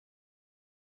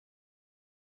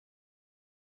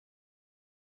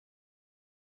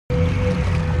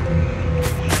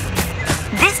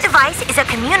device is a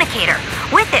communicator.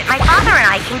 With it, my father and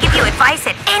I can give you advice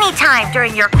at any time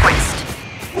during your quest.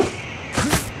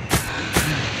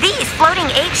 These floating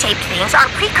egg-shaped things are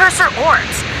precursor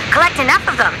orbs. Collect enough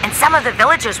of them, and some of the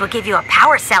villagers will give you a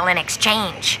power cell in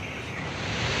exchange.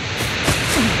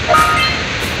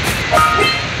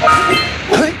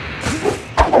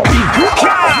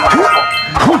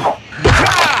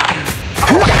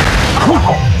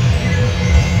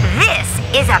 This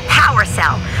is a power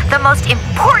cell, the most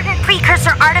important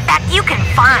precursor artifact you can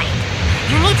find.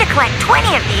 You need to collect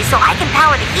 20 of these so I can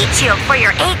power the heat shield for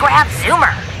your A-Grav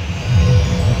zoomer.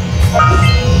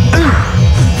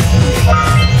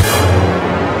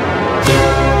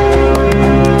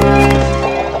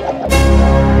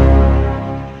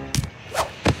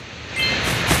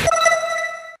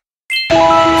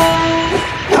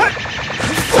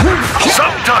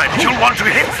 Sometimes you'll want to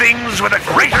hit things with a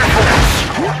greater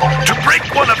force. To break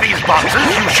one of these boxes,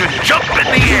 you should jump in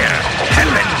the air and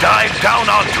then dive down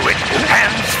onto it,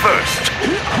 hands first.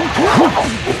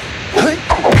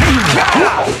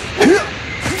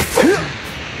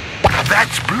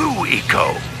 That's Blue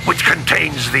Eco, which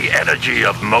contains the energy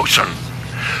of motion.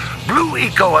 Blue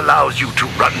Eco allows you to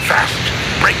run fast,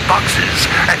 break boxes,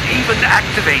 and even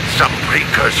activate some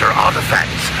precursor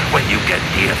artifacts when you get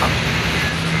near them.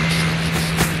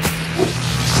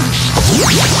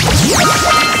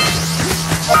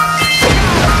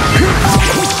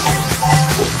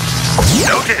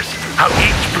 Notice how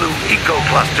each Blue Eco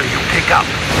cluster you pick up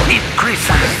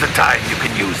increases the time you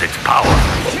can use its power.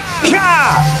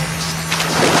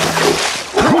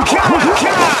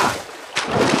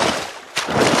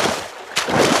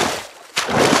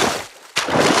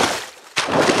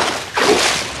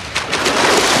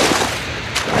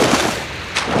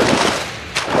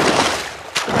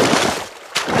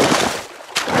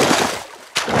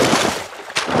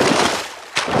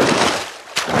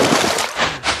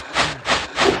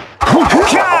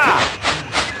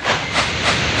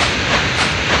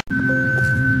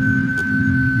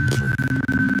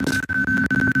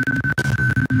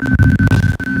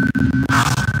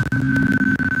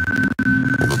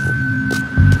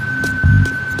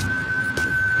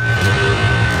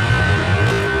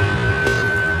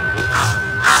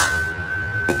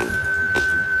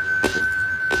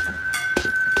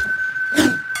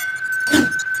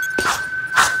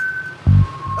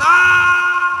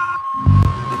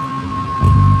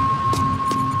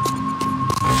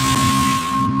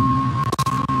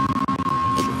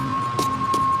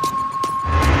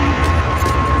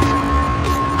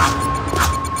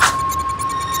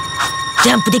ジ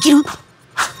ャンプできる？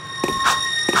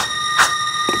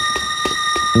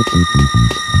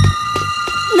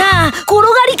なあ、転が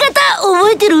り方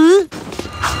覚えてる？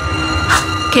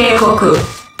警告、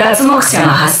脱獄者が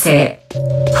発生。で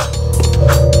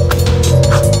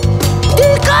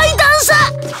かい段差！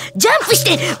ジャンプし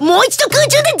てもう一度空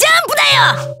中でジャンプだ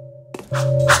よ！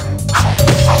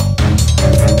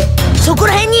そこ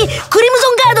ら辺にクリム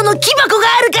ゾンガードの木箱が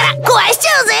あるから壊しち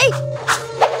ゃうぜ！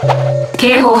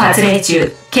警報発令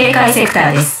中、警戒セクタ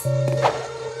ーです。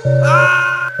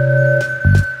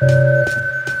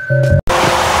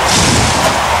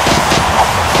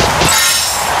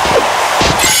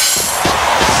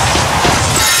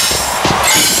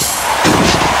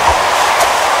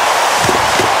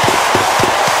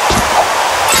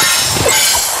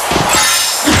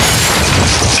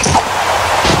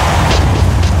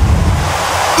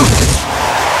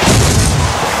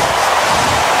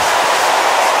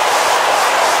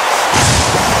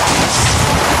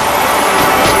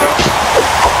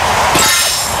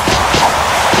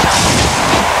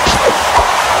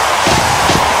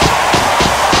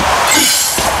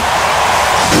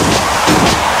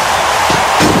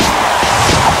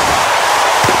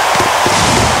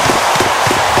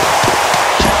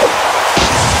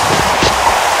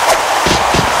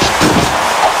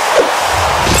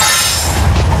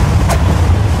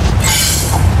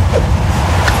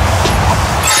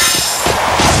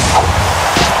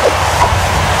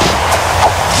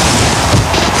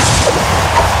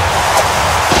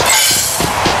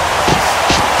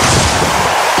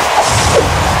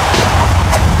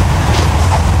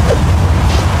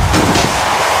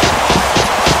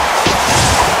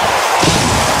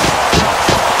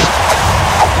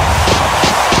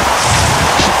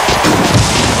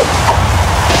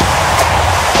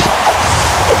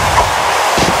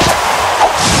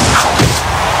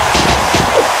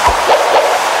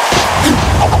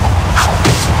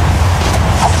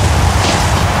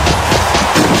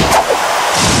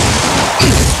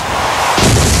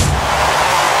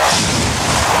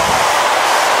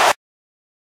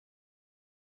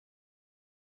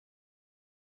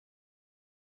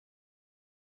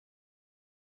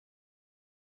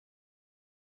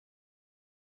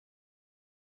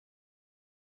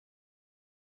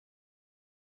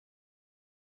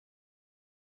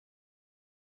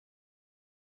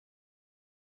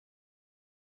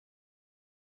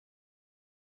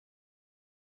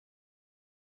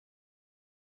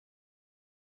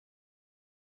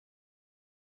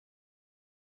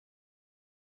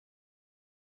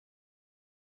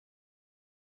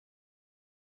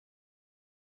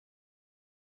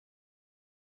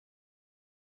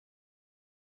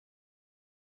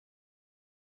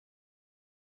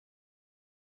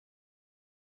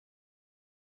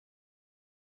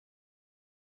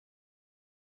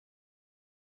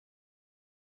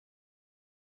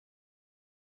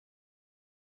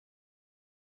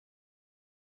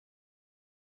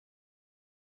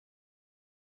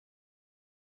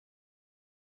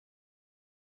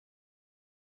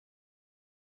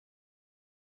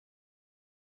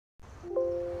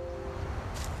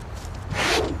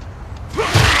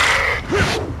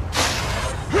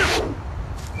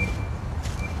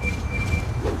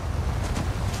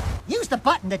Use the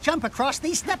button to jump across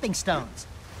these stepping stones.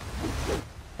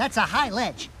 That's a high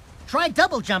ledge. Try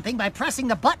double jumping by pressing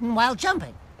the button while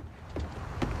jumping.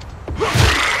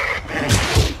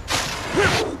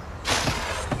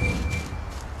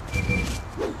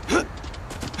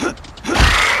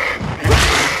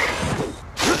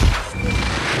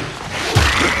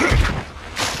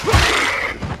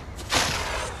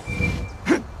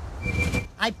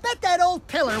 I bet that old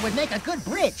pillar would make a good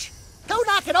bridge. Go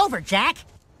knock it over, Jak.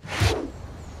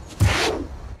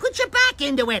 Put your back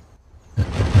into it.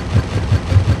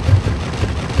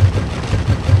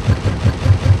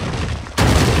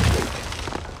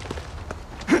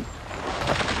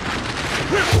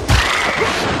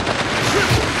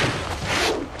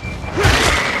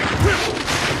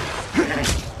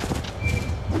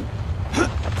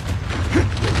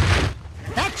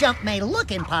 That jump may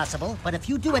look impossible, but if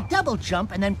you do a double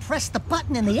jump and then press the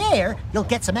button in the air, you'll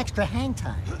get some extra hang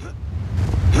time.